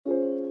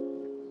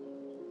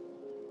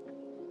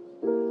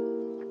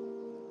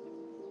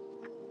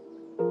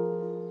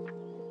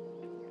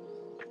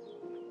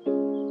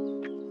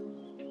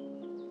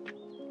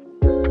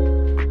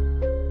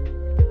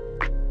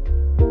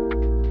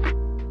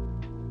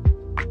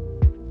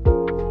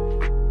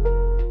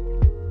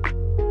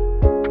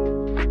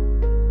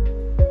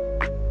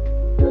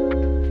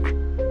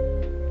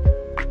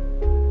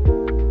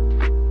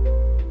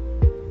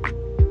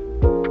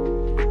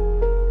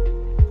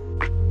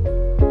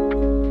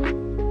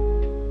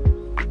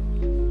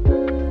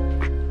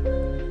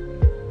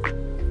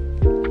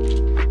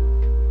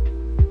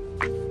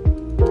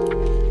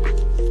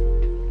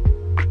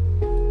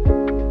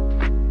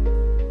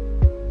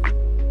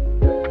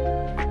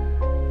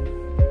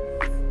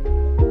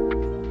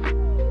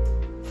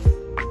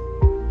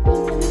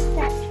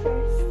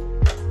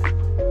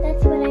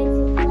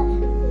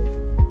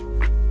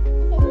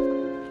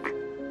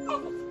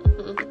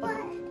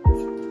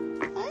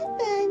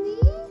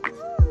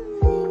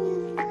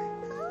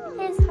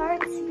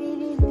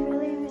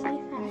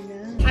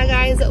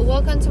guys,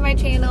 welcome to my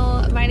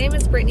channel. My name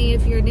is Brittany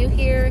if you're new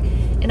here,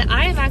 and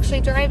I am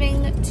actually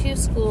driving to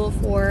school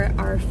for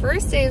our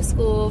first day of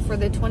school for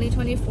the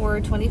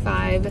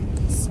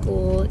 2024-25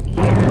 school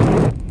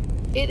year.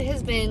 It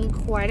has been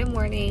quite a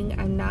morning,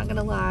 I'm not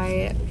gonna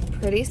lie,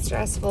 pretty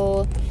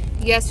stressful.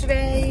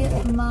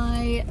 Yesterday,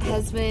 my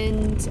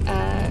husband,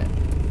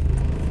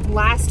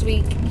 last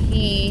week,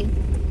 he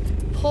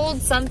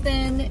pulled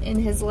something in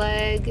his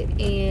leg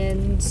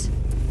and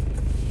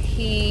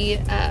he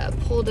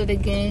pulled it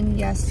again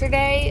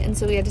yesterday, and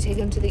so we had to take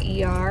him to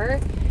the ER,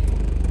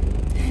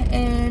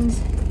 and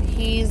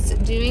he's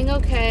doing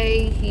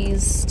okay.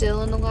 He's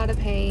still in a lot of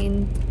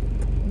pain.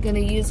 I'm gonna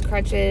use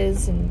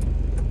crutches and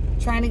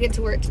trying to get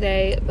to work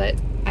today, but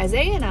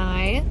Isaiah and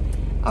I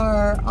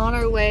are on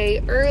our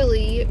way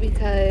early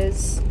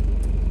because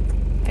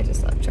I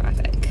just love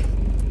traffic.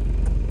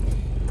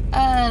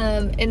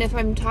 And if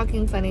I'm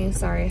talking funny,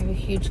 sorry, I have a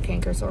huge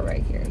canker sore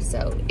right here,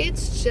 so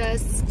it's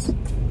just,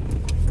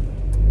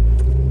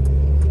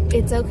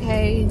 it's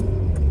okay.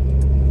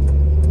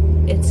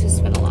 It's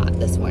just been a lot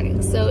this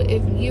morning. So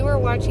if you are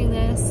watching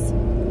this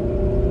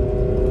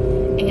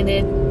and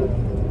it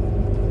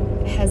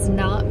has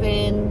not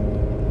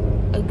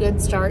been a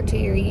good start to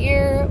your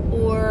year,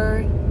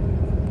 or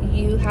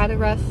you had a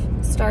rough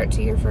start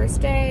to your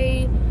first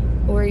day,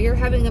 or you're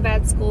having a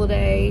bad school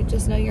day,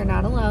 just know you're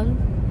not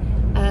alone.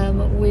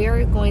 We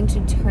are going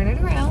to turn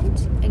it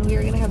around and we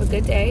are going to have a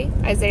good day.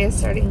 Isaiah's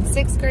starting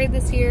 6th grade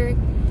this year.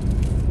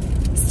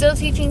 Still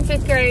teaching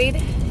 5th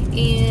grade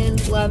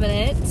and loving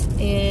it,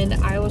 and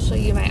I will show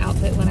you my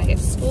outfit when I get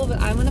to school, but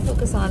I'm going to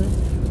focus on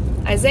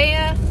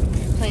Isaiah,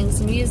 playing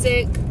some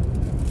music,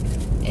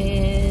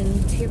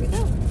 and here we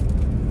go.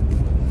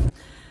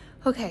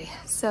 Okay,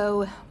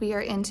 so we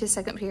are into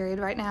 2nd period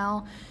right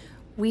now.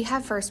 We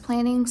have first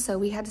planning, so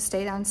we had to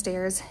stay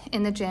downstairs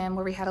in the gym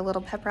where we had a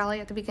little pep rally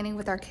at the beginning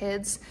with our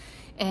kids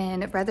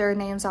and read their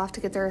names off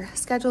to get their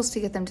schedules to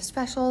get them to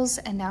specials,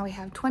 and now we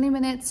have 20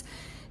 minutes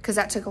because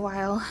that took a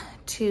while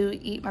to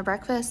eat my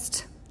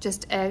breakfast,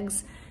 just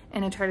eggs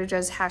and a Trader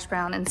Joe's hash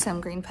brown and some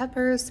green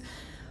peppers.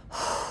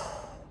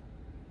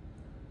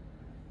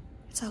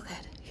 It's all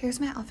good.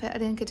 Here's my outfit I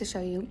didn't get to show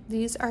you.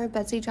 These are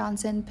Betsey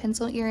Johnson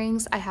pencil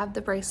earrings. I have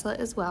the bracelet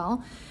as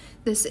well.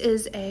 This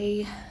is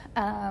a,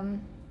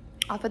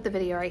 I'll put the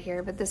video right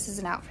here, but this is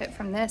an outfit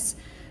from this,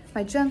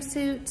 my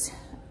jumpsuit,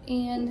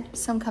 and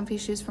some comfy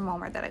shoes from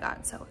Walmart that I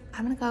got. So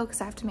I'm gonna go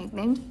because I have to make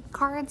name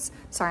cards.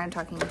 Sorry, I'm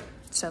talking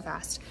so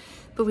fast.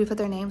 But we put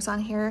their names on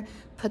here,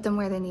 put them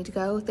where they need to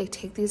go. They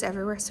take these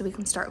everywhere so we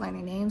can start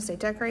learning names. They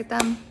decorate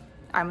them.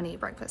 I'm gonna eat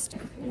breakfast.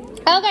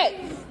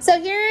 Okay,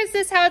 so here's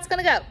this how it's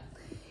gonna go.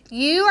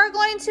 You are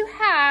going to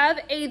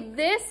have a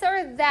this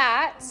or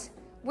that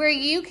where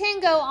you can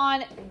go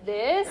on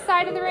this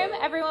side of the room.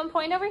 Everyone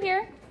point over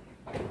here.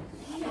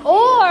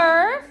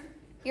 Or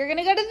you're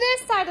gonna go to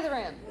this side of the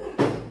room,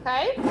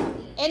 okay?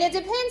 And it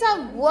depends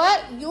on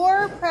what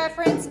your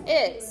preference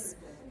is.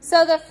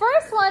 So the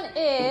first one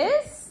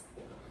is,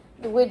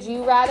 would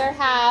you rather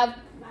have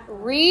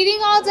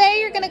reading all day?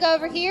 You're gonna go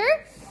over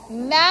here.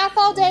 Math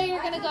all day,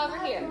 you're gonna go over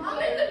here.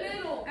 I'm in the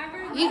middle.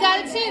 You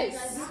gotta choose.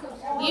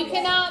 You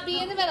cannot be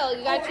in the middle,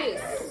 you gotta choose.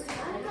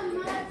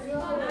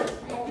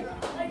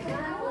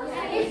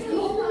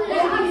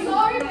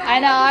 I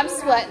know, I'm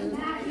sweating.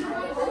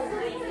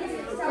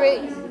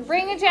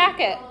 Bring a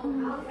jacket. All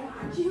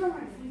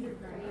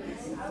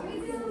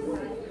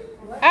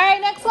right,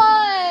 next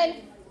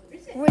one.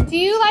 Would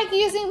you like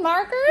using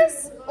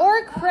markers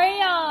or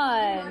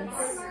crayons?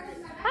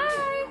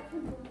 Hi.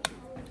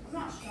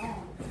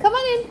 Come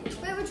on in.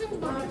 Wait, which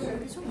one's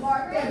markers?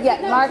 Markers.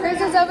 Yeah,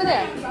 markers is over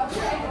there.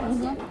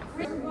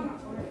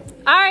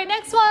 All right,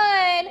 next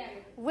one.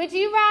 Would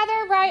you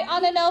rather write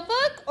on a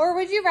notebook or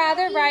would you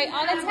rather write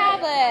on a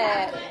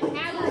tablet?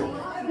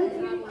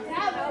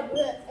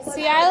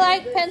 See, I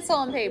like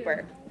pencil and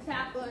paper.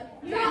 Tablet.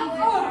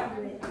 I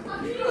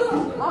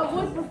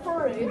would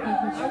prefer it.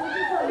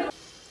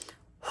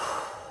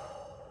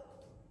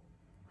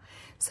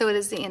 So it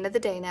is the end of the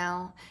day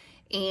now,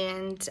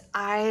 and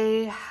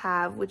I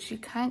have, which you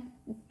can't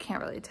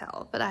really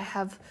tell, but I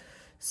have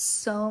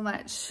so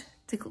much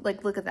to,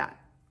 like, look at that.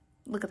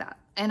 Look at that.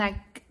 And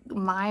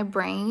my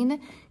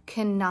brain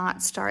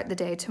cannot start the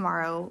day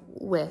tomorrow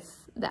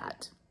with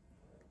that.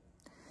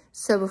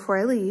 So before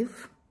I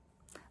leave,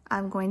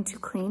 I'm going to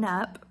clean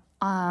up.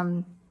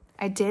 I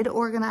did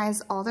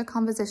organize all the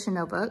composition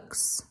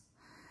notebooks.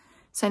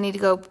 So I need to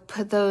go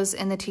put those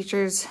in the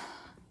teacher's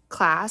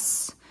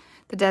class,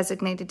 the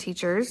designated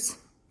teachers.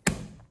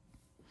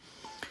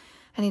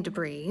 I need to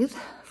breathe,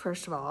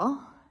 first of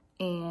all,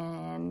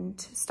 and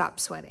stop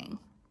sweating,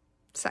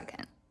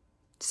 second.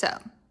 So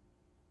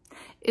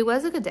it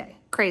was a good day,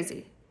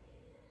 crazy,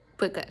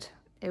 but good.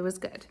 It was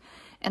good.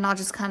 And I'll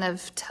just kind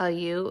of tell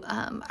you,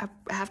 I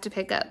have to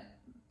pick up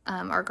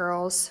our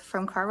girls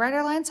from Car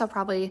Rider Line, so I'll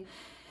probably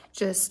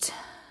just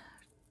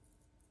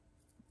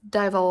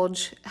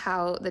divulge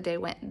how the day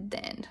went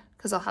then,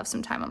 because I'll have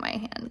some time on my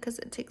hand because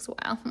it takes a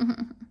while.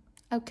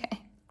 Okay.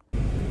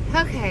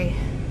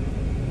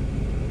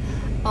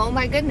 Oh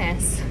my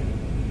goodness.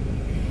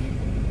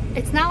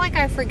 It's not like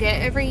I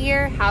forget every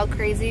year how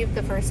crazy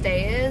the first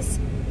day is,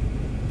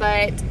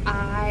 but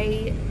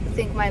I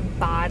think my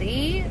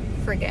body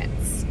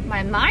forgets.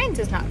 My mind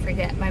does not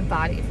forget, my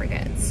body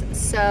forgets.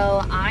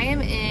 So I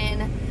am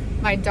in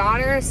my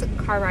daughter's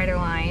car rider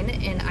line,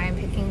 and I am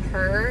picking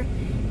her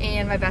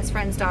and my best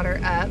friend's daughter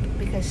up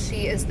because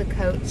she is the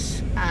coach,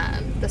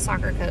 the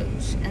soccer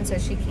coach, and so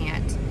she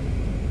can't.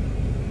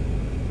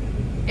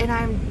 And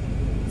I'm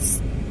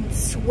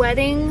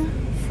sweating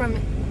from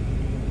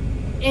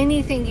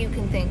anything you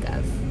can think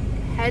of,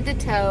 head to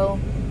toe.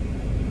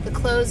 The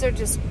clothes are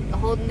just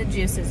holding the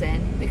juices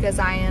in because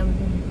I am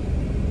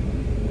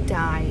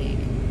dying.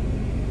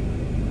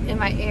 And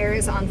my air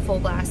is on full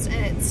blast,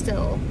 and it's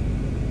still,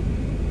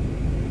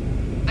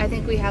 I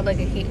think we had like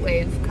a heat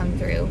wave come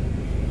through.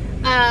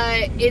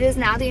 It is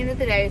now the end of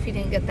the day if you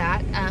didn't get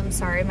that.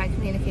 Sorry, my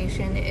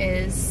communication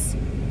is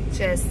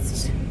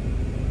just,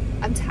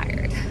 I'm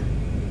tired.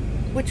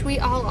 Which we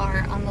all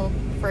are on the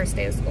first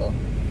day of school.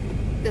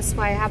 This is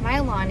why I have my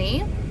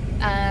Alani.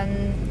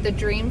 The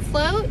Dream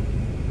Float,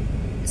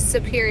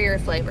 superior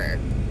flavor.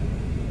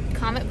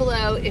 Comment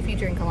below if you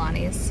drink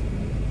Alani's.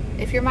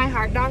 If you're my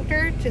heart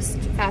doctor, just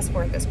fast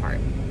forward this part.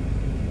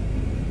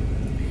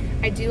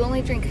 I do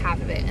only drink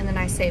half of it, and then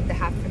I save the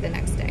half for the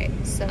next day.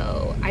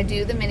 So I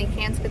do the mini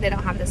cans, but they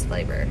don't have this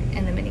flavor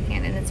in the mini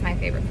can, and it's my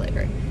favorite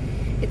flavor.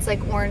 It's like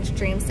orange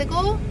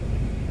dreamsicle.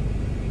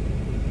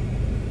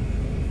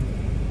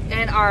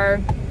 And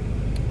our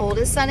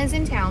oldest son is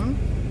in town,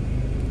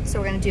 so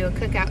we're gonna do a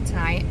cookout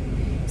tonight.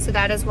 So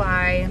that is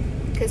why,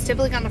 because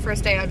typically on the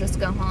first day I'll just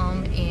go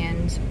home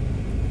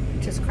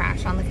and just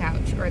crash on the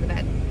couch or the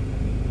bed.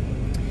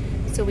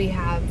 So we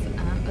have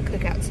a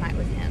cookout tonight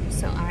with him.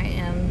 So I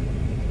am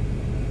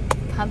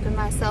pumping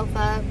myself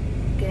up,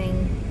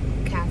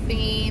 getting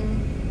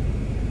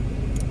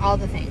caffeine, all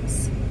the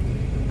things.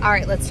 All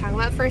right, let's talk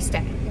about first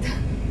day,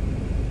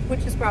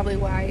 which is probably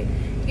why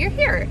you're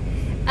here.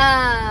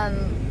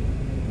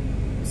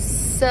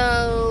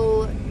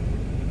 So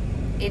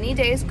any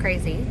day is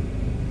crazy.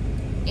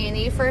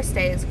 Any first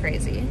day is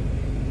crazy.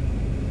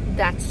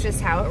 That's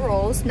just how it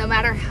rolls. No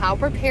matter how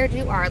prepared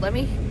you are, let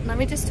me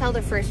just tell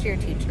the first year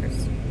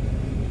teachers.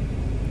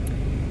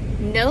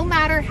 No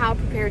matter how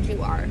prepared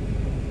you are,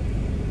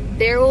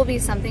 there will be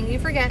something you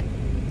forget.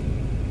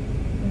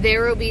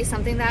 There will be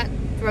something that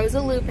throws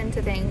a loop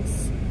into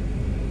things,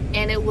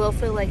 and it will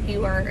feel like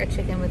you are a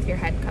chicken with your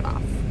head cut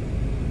off.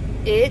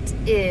 It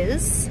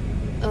is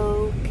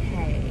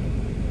okay.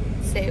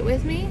 Say it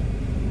with me.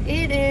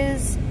 It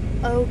is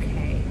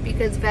okay.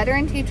 Because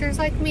veteran teachers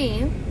like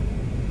me,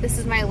 this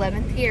is my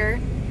 11th year,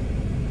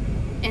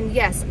 and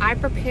yes, I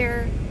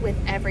prepare with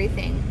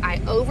everything.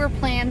 I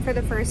over-plan for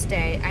the first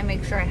day. I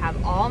make sure I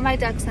have all my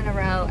ducks in a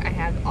row. I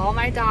have all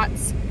my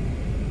dots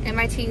and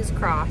my T's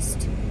crossed.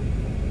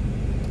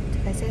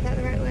 Did I say that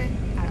the right way?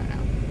 I don't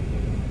know.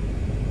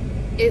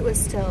 It was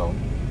still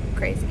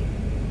crazy.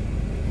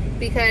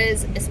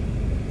 Because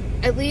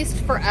at least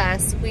for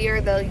us, we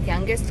are the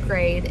youngest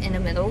grade in a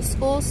middle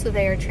school, so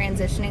they are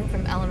transitioning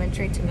from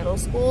elementary to middle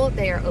school.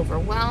 They are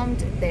overwhelmed,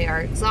 they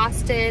are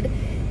exhausted,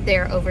 they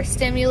are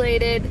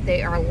overstimulated,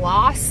 they are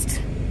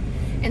lost.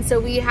 And so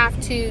we have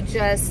to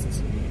just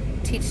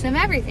teach them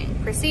everything.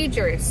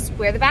 Procedures,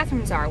 where the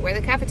bathrooms are, where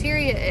the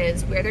cafeteria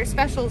is, where their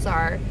specials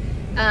are.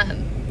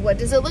 What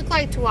does it look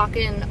like to walk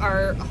in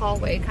our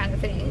hallway kind of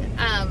thing.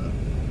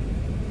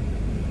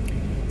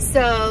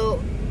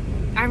 So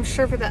I'm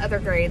sure for the other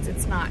grades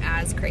it's not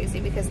as crazy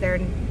because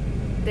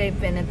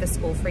they've been at the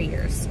school for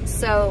years.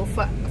 So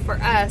for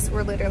us,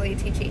 we're literally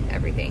teaching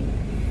everything.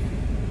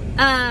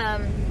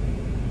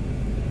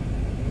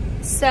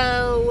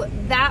 So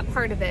that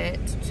part of it,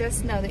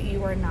 just know that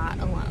you are not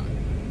alone.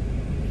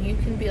 You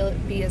can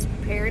be as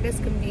prepared as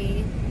can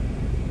be,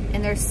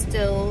 and there's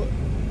still,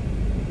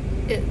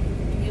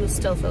 you'll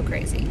still feel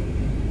crazy.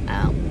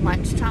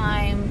 Lunch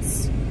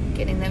times,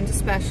 getting them to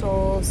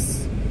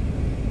specials,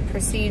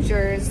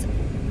 procedures,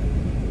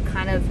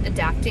 kind of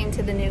adapting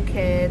to the new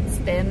kids,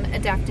 them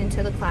adapting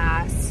to the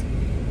class.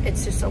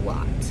 It's just a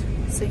lot.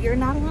 So you're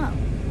not alone.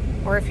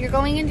 Or if you're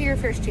going into your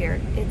first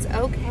year, it's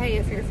okay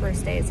if your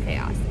first day is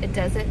chaos. It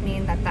doesn't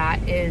mean that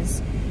that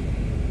is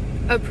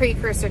a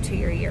precursor to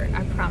your year,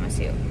 I promise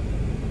you.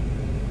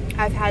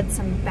 I've had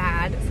some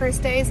bad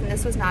first days, and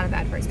this was not a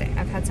bad first day.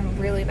 I've had some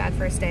really bad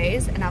first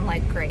days, and I'm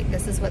like, great,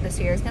 this is what this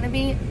year is gonna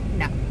be.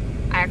 No,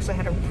 I actually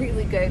had a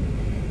really good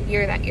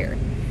year that year.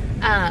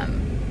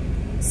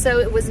 So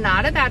it was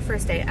not a bad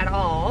first day at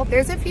all.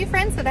 There's a few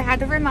friends that I had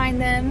to remind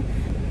them,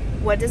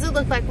 what does it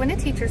look like when a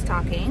teacher's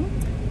talking?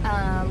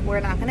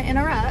 We're not gonna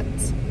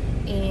interrupt,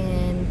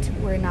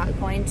 and we're not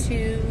going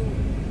to,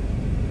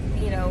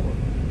 you know,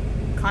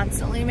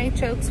 constantly make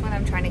jokes when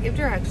I'm trying to give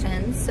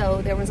directions.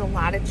 So there was a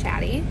lot of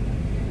chatty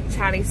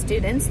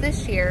students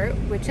this year,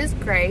 which is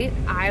great.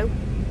 I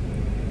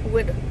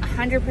would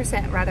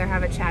 100% rather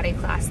have a chatty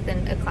class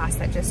than a class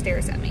that just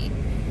stares at me.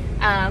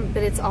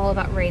 But it's all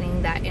about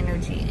reining that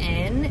energy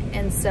in.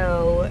 And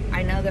so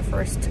I know the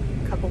first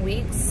couple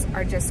weeks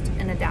are just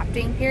an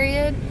adapting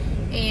period,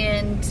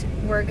 and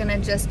we're gonna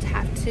just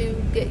have to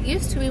get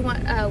used to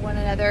one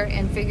another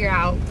and figure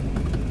out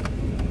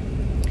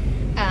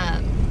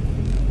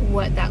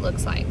what that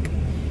looks like.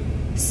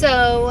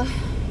 So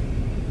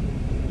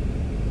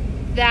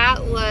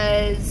that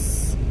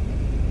was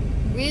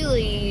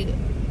really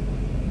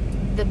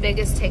the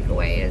biggest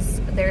takeaway. Is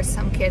there's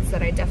some kids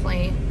that I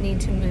definitely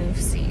need to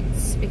move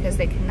seats because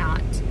they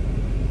cannot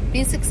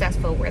be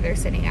successful where they're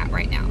sitting at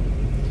right now,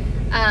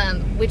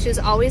 which is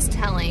always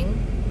telling.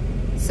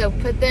 So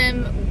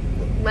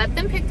let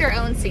them pick their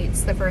own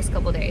seats the first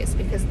couple days,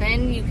 because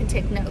then you can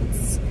take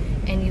notes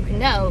and you can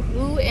know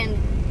who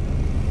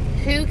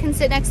can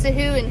sit next to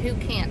who and who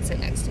can't sit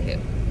next to who.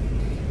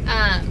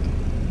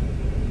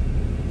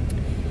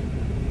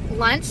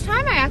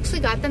 Lunchtime, I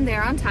actually got them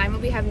there on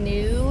time. We have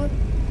new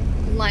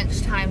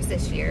lunch times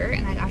this year,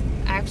 and I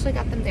actually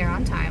got them there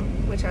on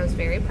time, which I was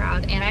very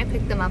proud, and I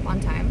picked them up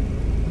on time.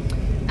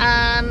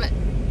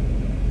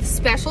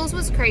 Specials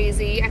was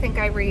crazy. I think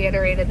I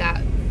reiterated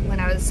that when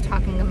I was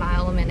talking a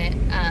mile a minute,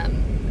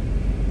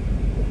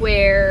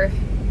 where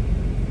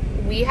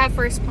we have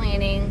first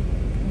planning,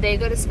 they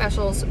go to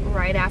specials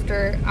right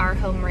after our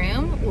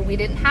homeroom. Well, we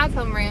didn't have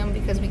homeroom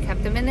because we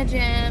kept them in the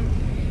gym,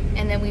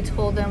 and then we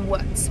told them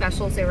what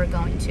specials they were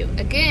going to.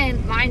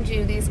 Again, mind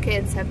you, these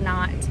kids have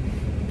not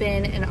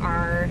been in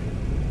our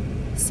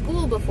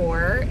school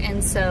before,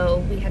 and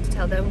so we had to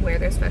tell them where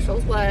their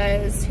specials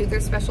was, who their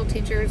special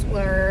teachers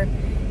were,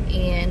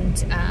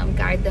 and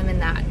guide them in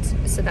that.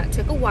 So that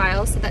took a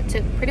while. So that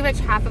took pretty much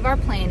half of our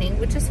planning,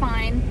 which is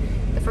fine.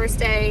 The first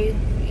day,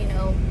 you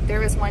know, there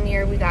was one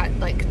year we got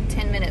like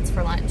 10 minutes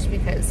for lunch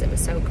because it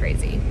was so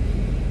crazy.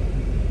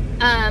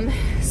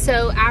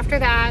 So after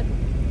that,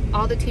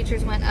 all the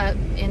teachers went up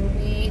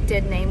and we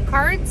did name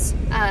cards,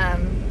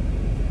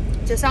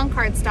 just on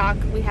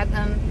cardstock. We had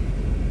them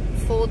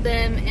fold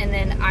them, and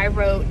then I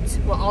wrote,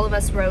 well, all of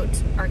us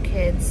wrote our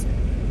kids,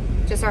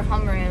 just our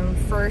homeroom,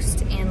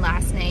 first and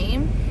last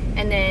name,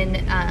 and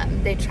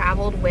then they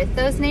traveled with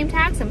those name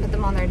tags and put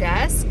them on their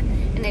desk,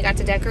 and they got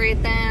to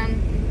decorate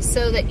them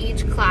so that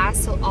each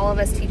class, so all of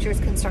us teachers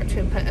can start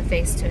to put a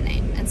face to a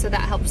name. And so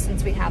that helps,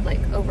 since we have like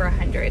over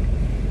 100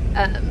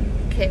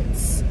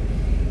 kids,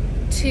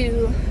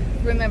 to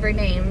remember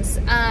names.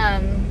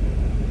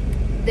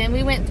 Then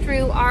we went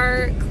through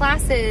our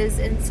classes,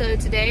 and so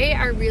today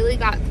I really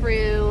got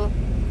through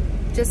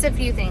just a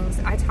few things.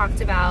 I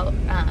talked about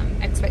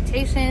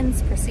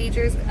expectations,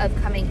 procedures of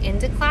coming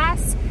into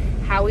class,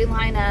 how we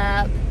line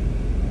up,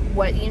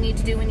 what you need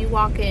to do when you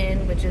walk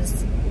in, which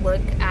is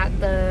look at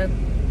the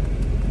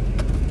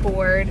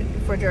board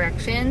for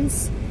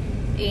directions,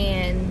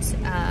 and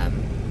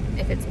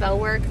if it's bell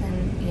work,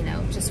 then, you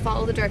know, just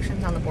follow the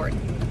directions on the board.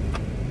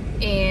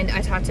 And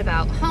I talked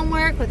about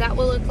homework, what that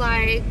will look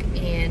like,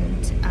 and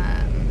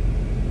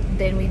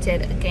then we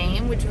did a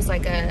game, which was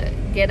like a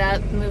get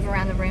up, move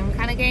around the room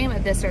kind of game, a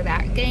this or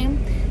that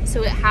game.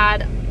 So it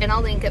had, and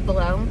I'll link it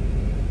below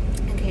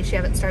in case you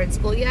haven't started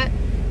school yet,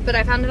 but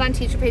I found it on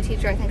Teacher Pay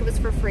Teacher. I think it was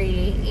for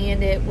free,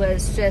 and it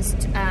was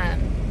just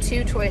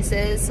 2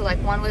 choices. So like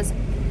one was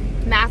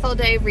math all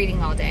day,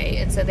 reading all day,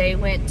 and so they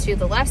went to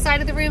the left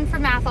side of the room for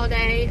math all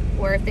day,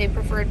 or if they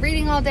preferred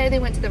reading all day, they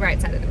went to the right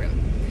side of the room.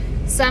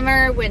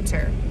 Summer,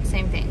 winter,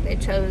 same thing. They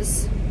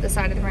chose the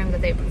side of the room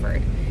that they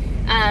preferred.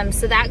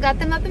 So that got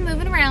them up and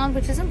moving around,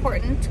 which is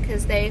important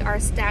because they are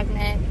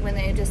stagnant when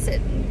they just sit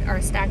and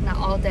are stagnant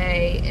all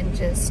day and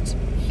just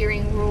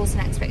hearing rules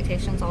and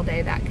expectations all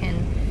day. That can,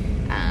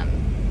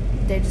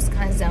 they just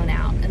kind of zone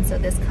out. And so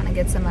this kind of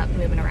gets them up and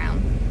moving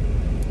around.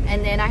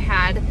 And then I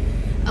had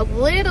a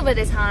little bit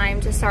of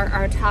time to start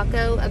our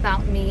Taco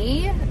About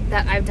Me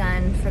that I've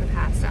done for the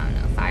past, I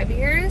don't know, 5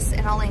 years.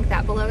 And I'll link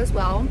that below as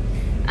well.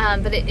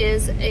 But it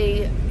is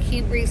a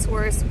cute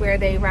resource where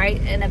they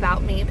write an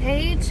About Me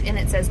page, and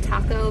it says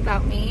Taco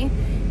About Me,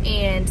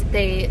 and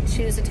they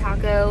choose a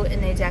taco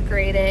and they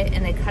decorate it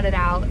and they cut it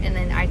out, and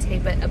then I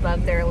tape it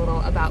above their little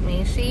About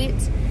Me sheet.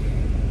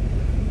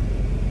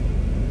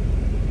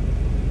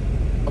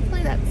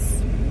 Hopefully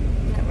that's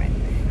not right.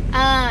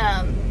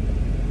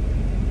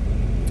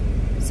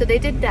 So they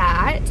did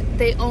that.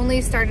 They only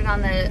started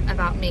on the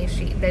About Me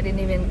sheet. They didn't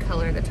even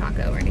color the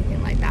taco or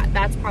anything like that.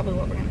 That's probably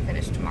what we're gonna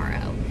finish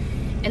tomorrow.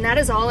 And that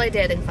is all I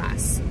did in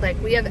class. Like,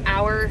 we have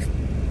our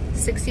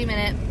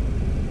 60-minute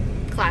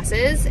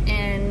classes,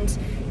 and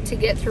to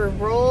get through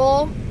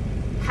roll,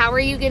 how are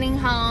you getting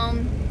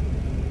home,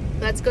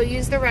 let's go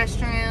use the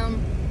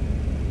restroom,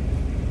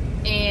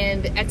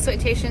 and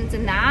expectations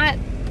in that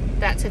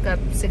took up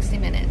 60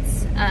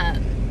 minutes.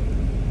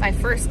 My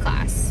first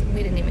class,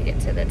 we didn't even get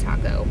to the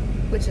taco,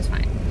 which is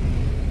fine.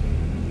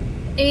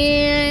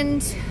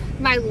 And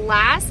my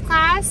last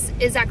class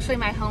is actually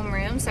my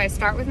homeroom. So I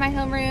start with my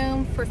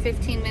homeroom for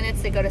 15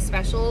 minutes. They go to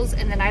specials,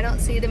 and then I don't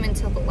see them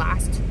until the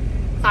last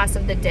class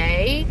of the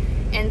day.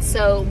 And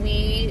so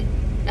we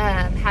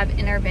have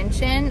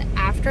intervention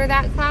after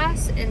that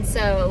class. And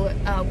so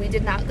we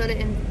did not go to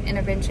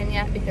intervention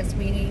yet because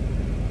we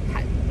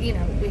had, you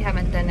know, we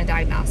haven't done a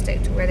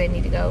diagnostic to where they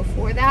need to go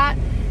for that.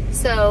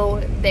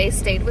 So they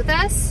stayed with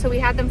us. So we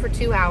had them for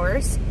 2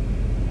 hours.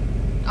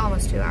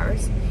 almost 2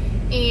 hours.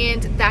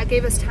 And that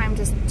gave us time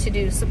to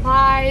do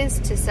supplies,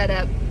 to set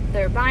up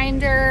their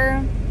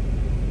binder,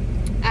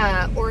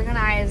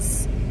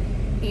 organize,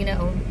 you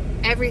know,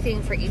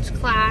 everything for each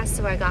class.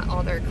 So I got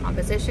all their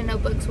composition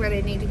notebooks where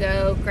they need to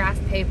go, graph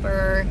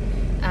paper,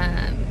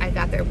 I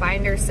got their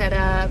binder set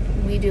up.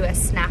 We do a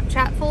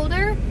Snapchat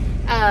folder,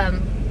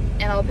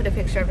 and I'll put a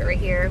picture of it right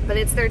here, but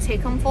it's their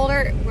take-home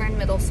folder. We're in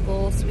middle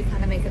school, so we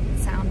kind of make it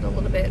sound a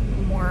little bit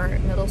more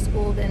middle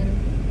school than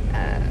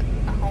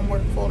a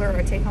homework folder or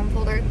a take-home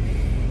folder.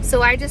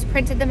 So I just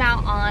printed them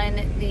out on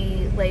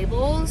the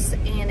labels,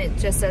 and it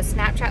just says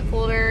Snapchat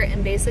folder,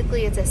 and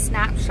basically it's a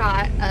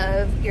snapshot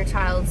of your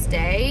child's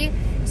day,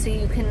 so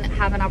you can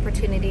have an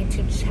opportunity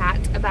to chat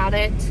about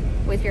it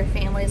with your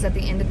families at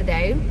the end of the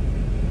day.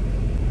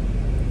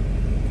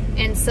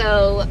 And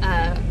so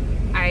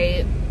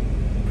I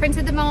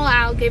printed them all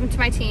out, gave them to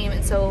my team,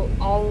 and so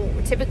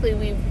typically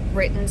we've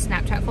written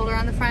Snapchat folder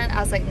on the front. I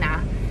was like,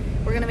 nah,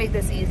 we're gonna make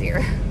this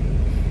easier.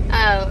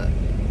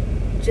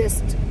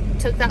 Just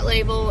took that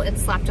label and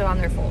slapped it on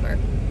their folder,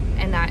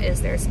 and that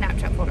is their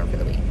Snapchat folder for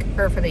the week,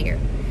 or for the year.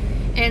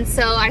 And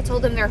so I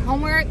told them their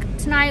homework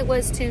tonight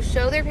was to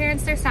show their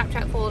parents their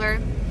Snapchat folder,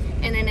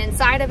 and then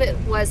inside of it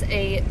was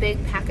a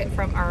big packet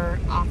from our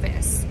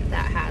office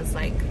that has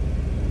like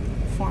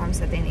forms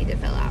that they need to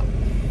fill out.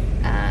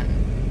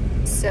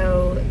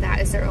 So that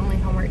is their only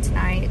homework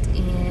tonight,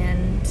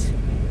 and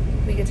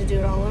we get to do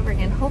it all over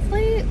again.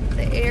 Hopefully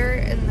the air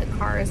in the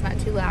car is not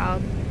too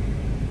loud.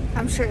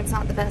 I'm sure it's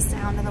not the best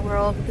sound in the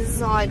world, but this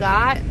is all I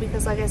got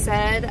because, like I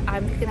said,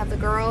 I'm picking up the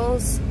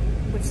girls,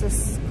 which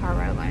this car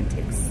ride line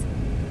takes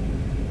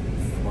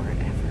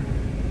forever.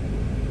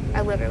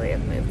 I literally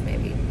have moved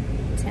maybe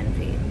 10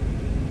 feet.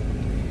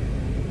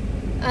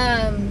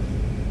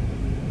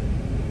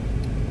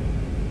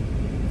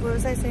 What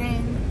was I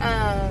saying?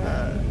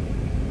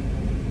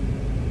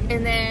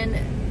 And then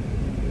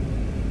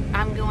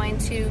I'm going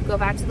to go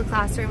back to the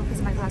classroom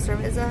because my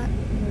classroom is a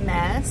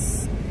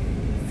mess.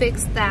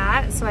 Fix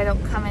that so I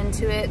don't come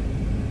into it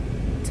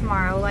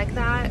tomorrow like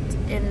that.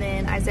 And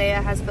then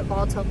Isaiah has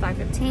football till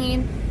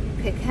 5:15.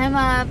 Pick him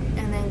up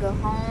and then go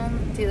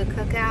home, do the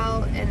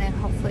cookout, and then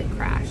hopefully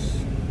crash.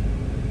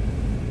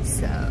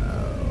 So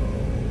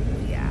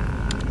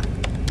yeah,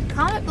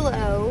 comment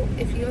below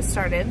if you have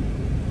started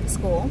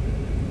school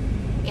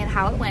and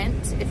how it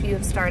went. If you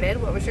have started,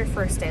 what was your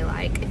first day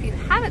like? If you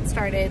haven't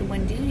started,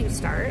 when do you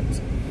start?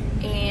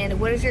 And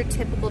what does your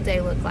typical day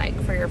look like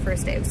for your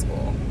first day of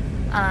school?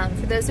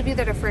 For those of you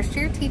that are first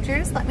year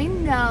teachers, let me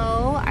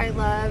know. I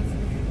love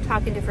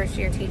talking to first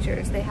year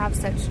teachers. They have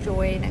such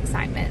joy and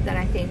excitement that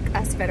I think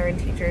us veteran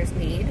teachers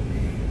need.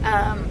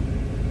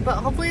 But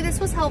hopefully this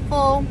was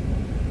helpful.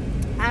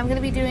 I'm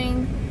gonna be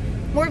doing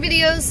more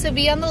videos, so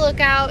be on the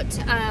lookout.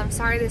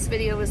 Sorry this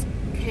video was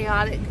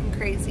chaotic and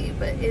crazy,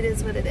 but it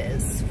is what it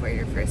is for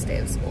your first day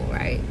of school,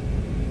 right?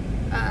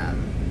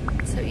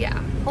 So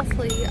yeah,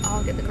 hopefully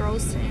I'll get the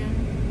girls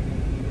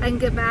soon. I can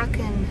get back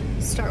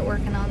and start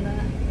working on the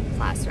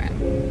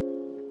classroom.